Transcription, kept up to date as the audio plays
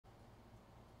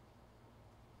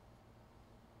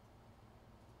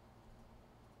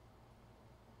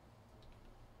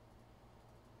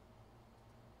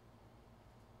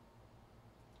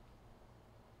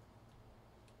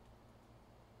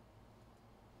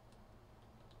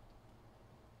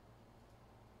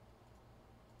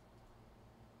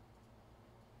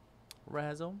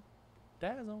Razzle.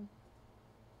 Dazzle.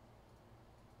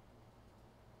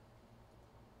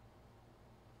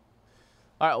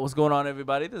 All right, what's going on,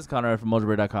 everybody? This is Connor from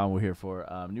Mojobreak.com. We're here for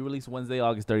new release Wednesday,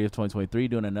 August 30th, 2023,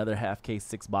 doing another half case,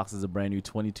 6 boxes of brand new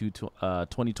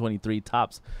 2023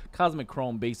 Topps Cosmic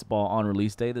Chrome Baseball on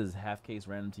release day. This is half case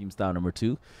random team style number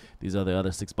 2. These are the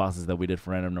other 6 boxes that we did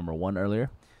for random number 1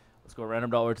 earlier. Let's go random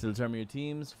dollar to determine your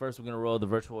teams. First, we're going to roll the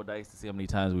virtual dice to see how many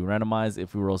times we randomize.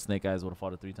 If we roll snake eyes, we'll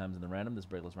default to 3 times in the random. This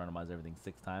break, let's randomize everything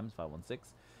 6 times,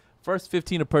 516. First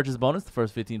 15 to purchase bonus. The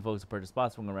first 15 folks to purchase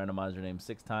spots. We're going to randomize your name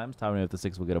 6 times. Timing up to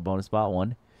 6, we'll get a bonus spot.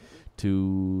 1,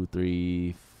 2,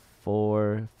 3,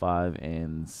 4, 5,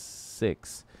 and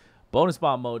 6. Bonus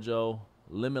spot mojo.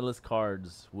 Limitless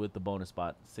cards with the bonus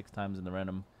spot. 6 times in the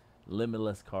random.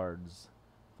 Limitless cards.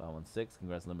 516.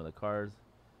 Congrats, limitless cards.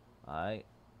 All right.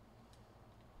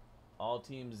 All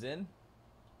teams in.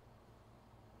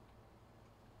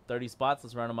 30 spots.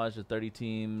 Let's randomize your 30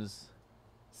 teams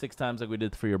 6 times like we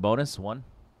did for your bonus. 1,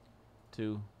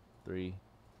 2, 3,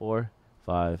 4,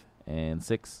 5, and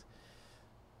 6.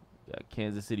 Got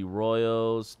Kansas City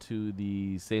Royals to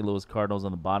the St. Louis Cardinals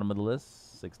on the bottom of the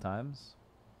list 6 times.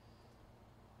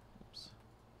 Oops.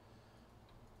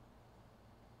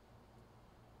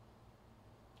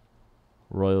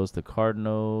 Royals to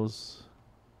Cardinals.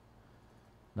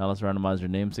 Now let's randomize your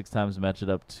name 6 times. Match it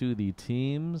up to the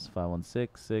teams.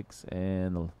 516, 6,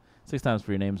 and 6 times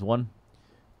for your names. 1,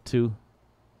 2,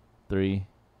 3,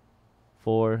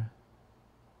 4,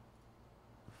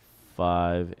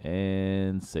 5,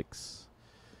 and 6.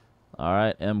 All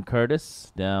right, M.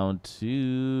 Curtis down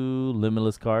to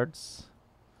limitless cards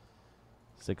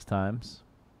 6 times.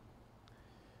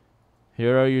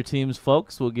 Here are your teams,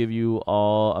 folks. We'll give you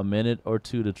all a minute or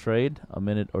two to trade.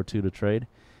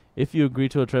 If you agree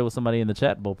to a trade with somebody in the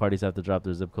chat, both parties have to drop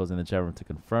their zip codes in the chat room to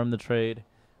confirm the trade.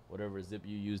 Whatever zip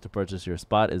you use to purchase your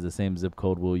spot is the same zip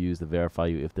code we'll use to verify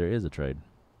you if there is a trade.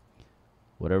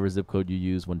 Whatever zip code you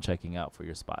use when checking out for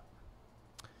your spot.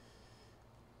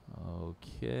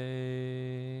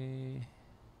 Okay.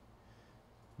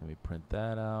 Let me print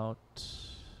that out.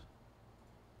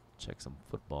 Check some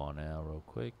football now real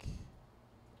quick.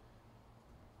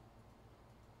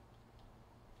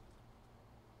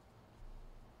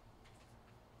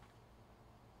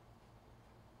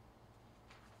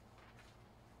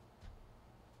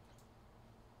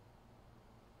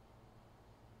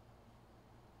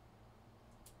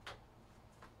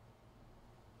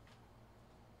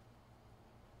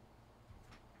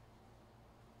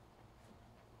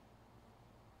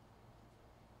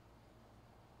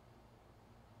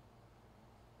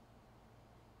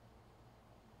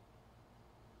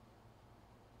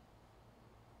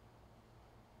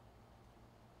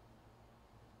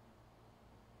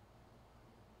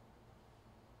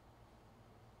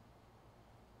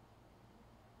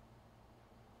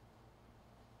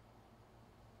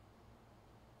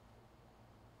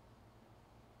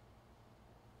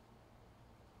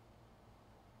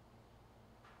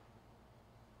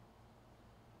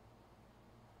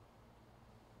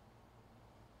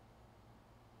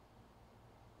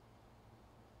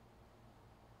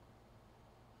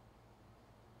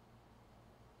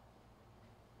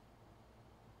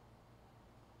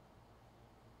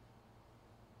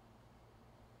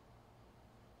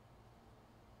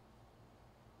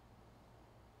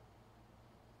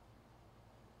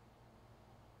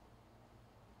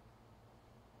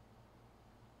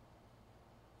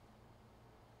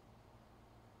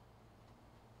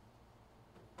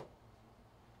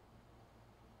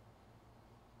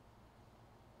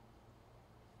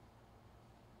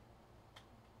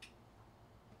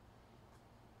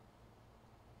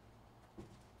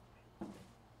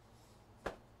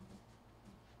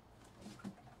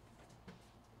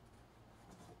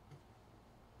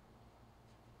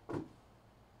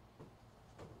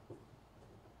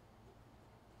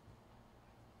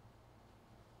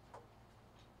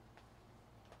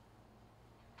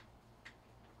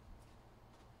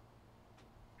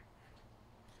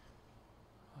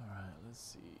 Let's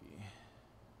see.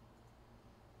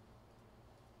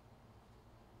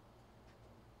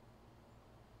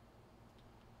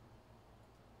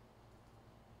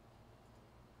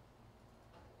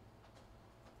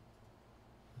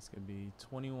 It's going to be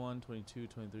 21, 22,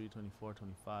 23, 24,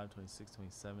 25, 26,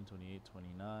 27, 28,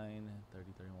 29, 30,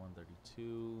 31,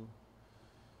 32.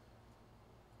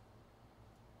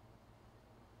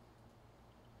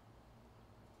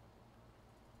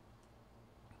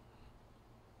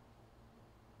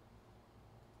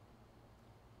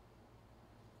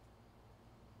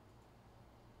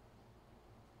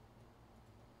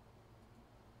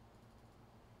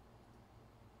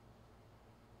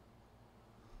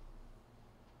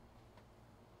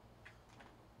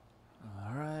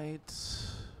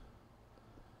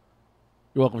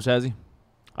 You're welcome, Shazzy.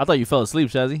 I thought you fell asleep,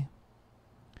 Shazzy.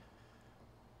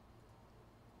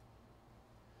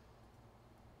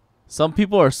 Some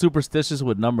people are superstitious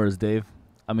with numbers, Dave.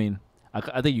 I mean,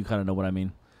 I think you kind of know what I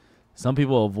mean. Some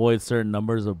people avoid certain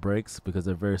numbers of breaks because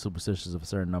they're very superstitious of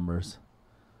certain numbers.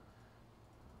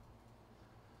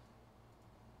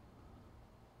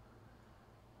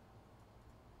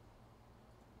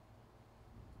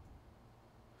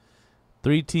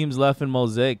 Three teams left in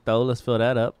Mosaic, though. Let's fill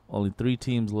that up. Only 3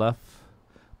 teams left.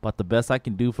 But the best I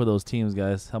can do for those teams,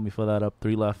 guys. Help me fill that up.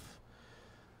 3 left.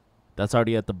 That's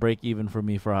already at the break even for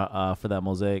me for that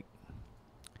Mosaic.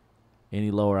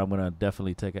 Any lower, I'm gonna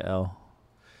definitely take a L.